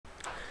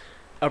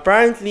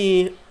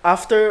Apparently,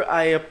 after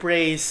I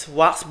appraise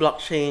Wax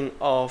blockchain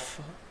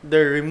of the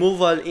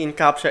removal in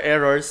Captcha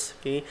errors,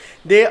 okay,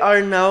 they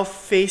are now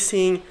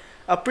facing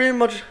a pretty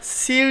much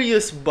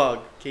serious bug,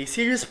 okay,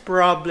 serious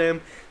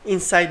problem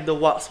inside the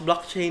Wax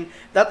blockchain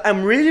that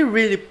I'm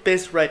really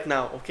pissed right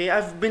now. Okay,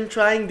 I've been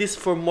trying this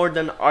for more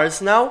than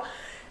hours now,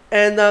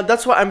 and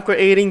that's why I'm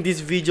creating this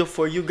video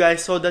for you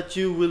guys so that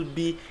you will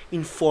be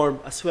informed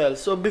as well.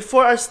 So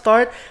before I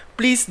start,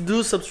 please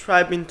do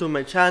subscribe into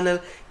my channel.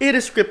 It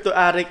is Crypto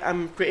Addict.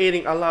 I'm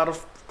creating a lot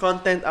of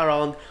content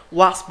around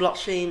Wax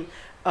blockchain,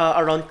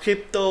 around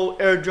crypto,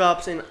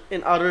 airdrops,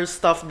 and other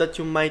stuff that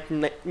you might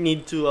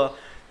need to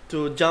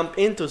jump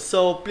into.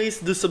 So please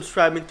do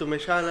subscribe into my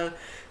channel.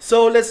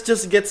 So let's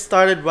just get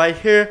started right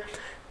here.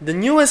 The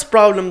newest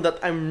problem that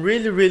I'm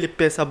really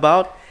pissed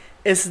about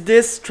is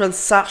this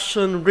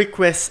transaction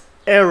request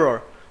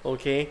error.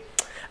 Okay,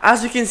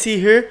 as you can see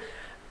here,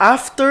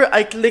 after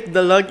I click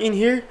the login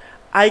here,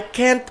 I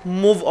can't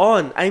move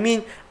on. I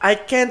mean, I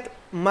can't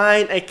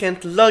mine, I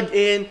can't log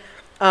in,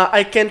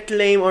 I can't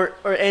claim or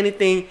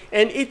anything,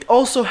 and it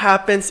also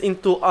happens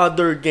into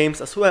other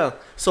games as well.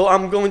 So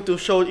I'm going to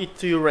show it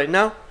to you right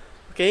now.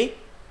 Okay,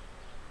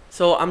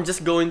 so I'm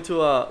just going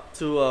to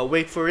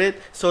wait for it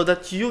so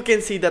that you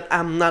can see that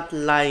I'm not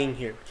lying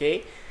here.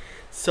 Okay,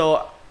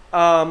 so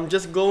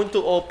just going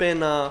to open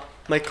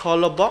my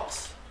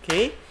Kolobok.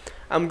 Okay,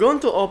 I'm going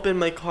to open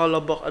my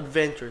Kolobok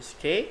adventures.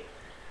 Okay,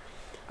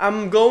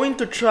 I'm going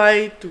to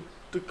try to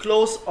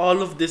close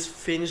all of these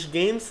finished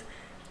games,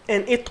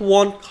 and it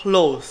won't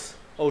close.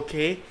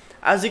 Okay,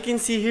 as you can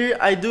see here,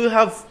 I do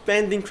have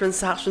pending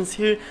transactions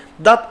here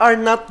that are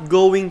not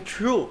going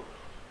through,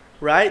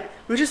 right?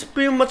 Which is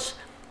pretty much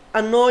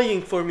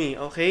annoying for me.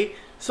 Okay,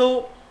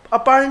 so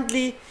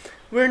apparently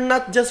we're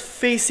not just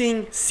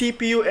facing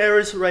CPU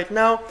errors right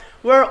now,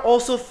 we're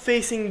also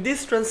facing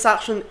these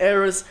transaction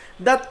errors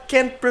that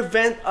can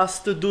prevent us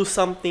to do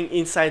something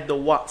inside the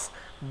Wax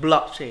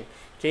blockchain.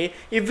 Okay,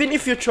 even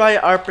if you try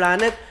our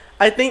planet,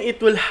 I think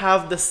it will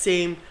have the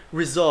same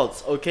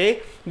results.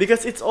 Okay,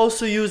 because it's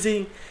also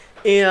using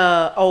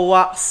a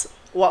Wax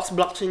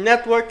blockchain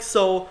network,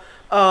 so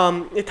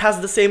it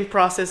has the same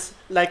process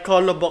like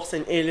Kolobok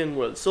and Alien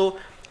World. So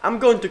I'm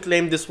going to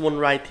claim this one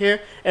right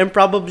here, and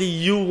probably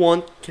you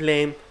won't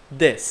claim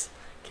this.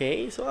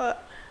 Okay, so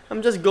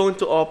I'm just going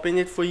to open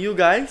it for you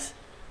guys.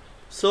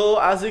 So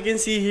as you can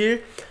see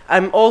here,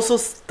 I'm also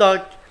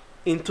stuck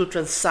into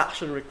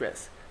transaction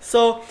requests.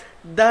 So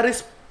that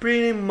is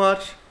pretty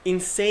much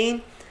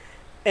insane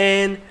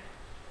and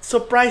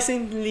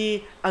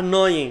surprisingly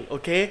annoying.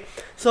 Okay,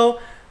 so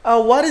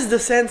what is the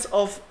sense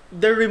of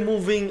them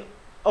removing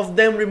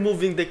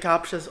the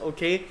captchas?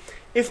 Okay,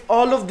 if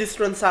all of these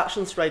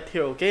transactions right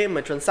here, okay,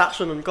 my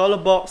transaction on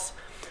Kolobok,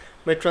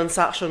 my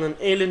transaction on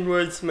Alien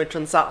Worlds, my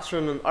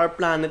transaction on our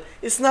planet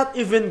is not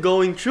even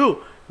going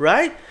through,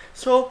 right?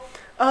 So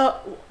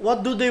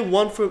what do they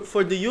want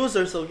for the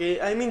users? Okay,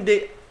 I mean,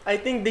 I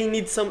think they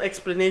need some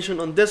explanation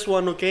on this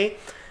one. Okay,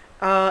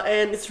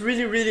 and it's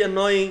really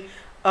annoying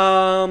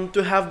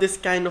to have this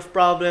kind of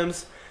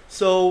problems.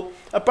 So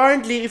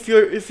apparently, if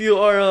you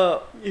are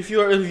a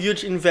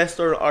huge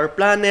investor on our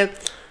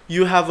planet,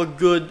 you have a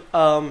good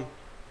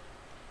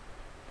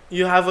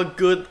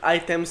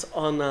items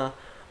on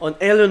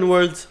Alien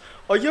Worlds,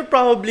 or you're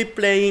probably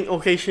playing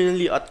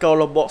occasionally at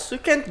Kolobok, you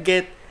can't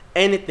get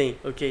anything.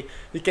 Okay,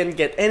 you can't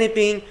get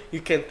anything, you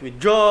can't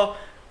withdraw,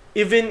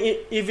 even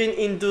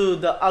into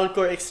the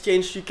Alcor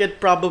exchange, you can't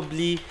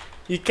probably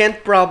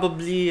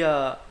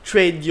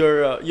trade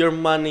your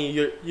money,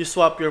 you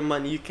swap your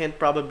money, you can't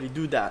probably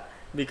do that,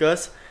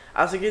 because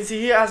as you can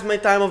see here, as my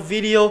time of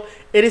video,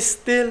 it is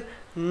still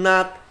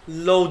not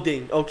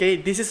loading. Okay,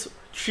 this is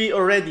 3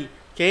 already.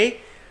 Okay,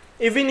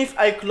 even if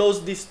I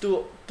close these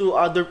two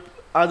other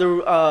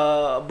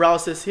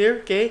browsers here,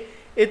 okay,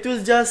 it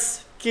will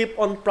just keep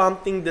on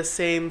prompting the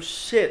same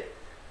shit.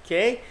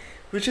 Okay,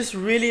 which is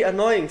really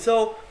annoying.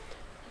 So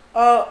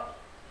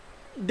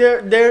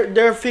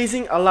they're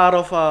facing a lot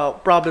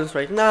of problems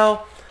right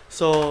now.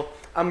 So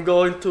I'm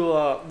going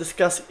to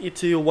discuss it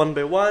to you one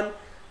by one.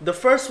 The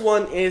first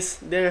one is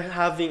they're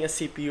having a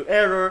CPU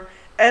error,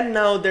 and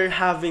now they're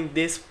having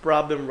this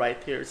problem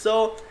right here.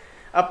 So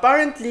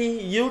apparently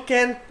you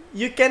can't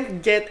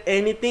get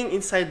anything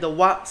inside the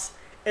Wax,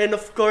 and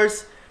of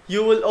course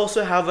you will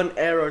also have an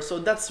error. So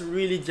that's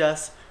really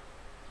just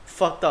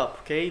fucked up.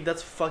 Okay,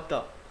 that's fucked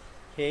up.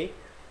 Okay,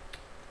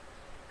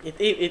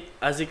 it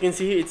as you can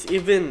see, it's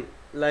even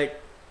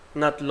like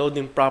not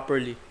loading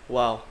properly.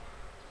 Wow.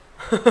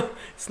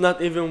 It's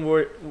not even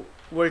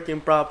working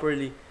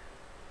properly.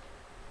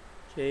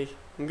 Okay,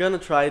 I'm gonna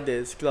try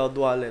this cloud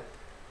wallet.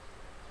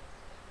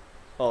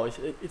 Oh,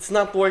 it's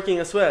not working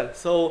as well.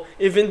 So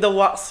even the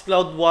Wax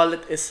cloud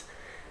wallet is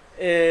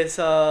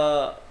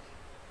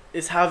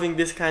having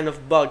this kind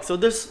of bug. So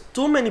there's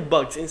too many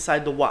bugs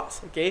inside the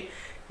Wax. Okay,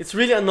 it's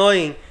really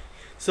annoying.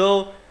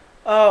 So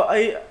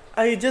I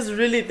just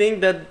really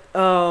think that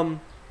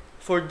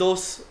for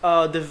those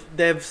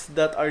devs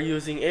that are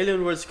using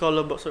Alien Worlds,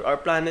 Kolobok, or our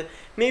planet,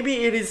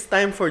 maybe it is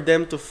time for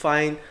them to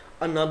find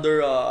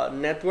another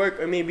network,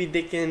 or maybe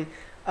they can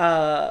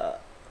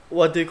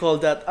what do you call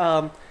that,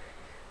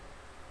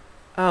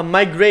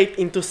 migrate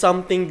into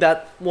something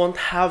that won't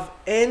have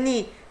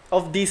any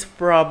of these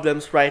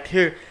problems right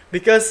here.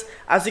 Because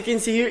as you can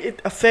see here,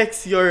 it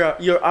affects your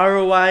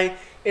ROI,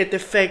 it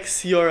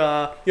affects your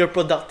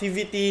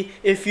productivity.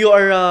 If you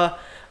are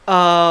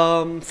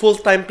a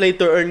full-time play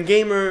to earn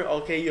gamer,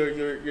 okay,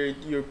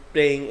 you're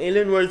playing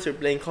Alien Worlds, you're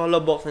playing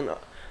Kolobok and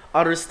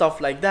other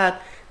stuff like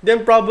that,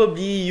 then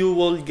probably you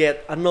will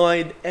get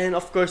annoyed, and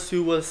of course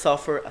you will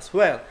suffer as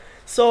well.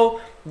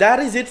 So that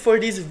is it for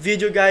this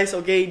video, guys.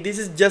 Okay, this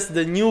is just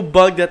the new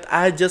bug that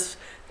I just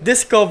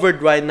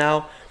discovered right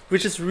now,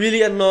 which is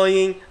really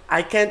annoying.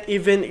 I can't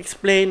even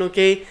explain.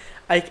 Okay,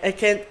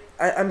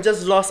 I'm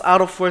just lost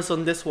out of words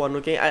on this one.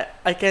 Okay,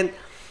 I can't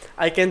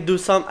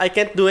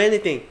do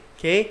anything.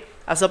 Okay,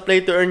 as a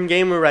play to earn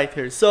gamer right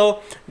here.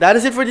 So that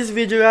is it for this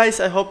video, guys.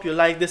 I hope you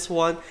like this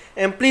one,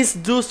 and please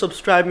do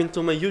subscribe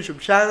into my YouTube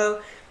channel,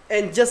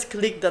 and just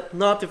click that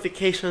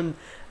notification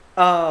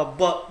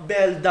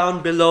bell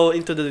down below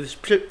into the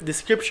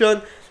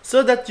description,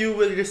 so that you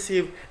will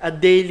receive a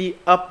daily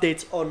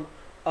updates on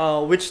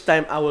which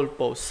time I will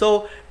post.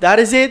 So that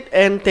is it,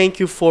 and thank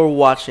you for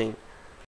watching.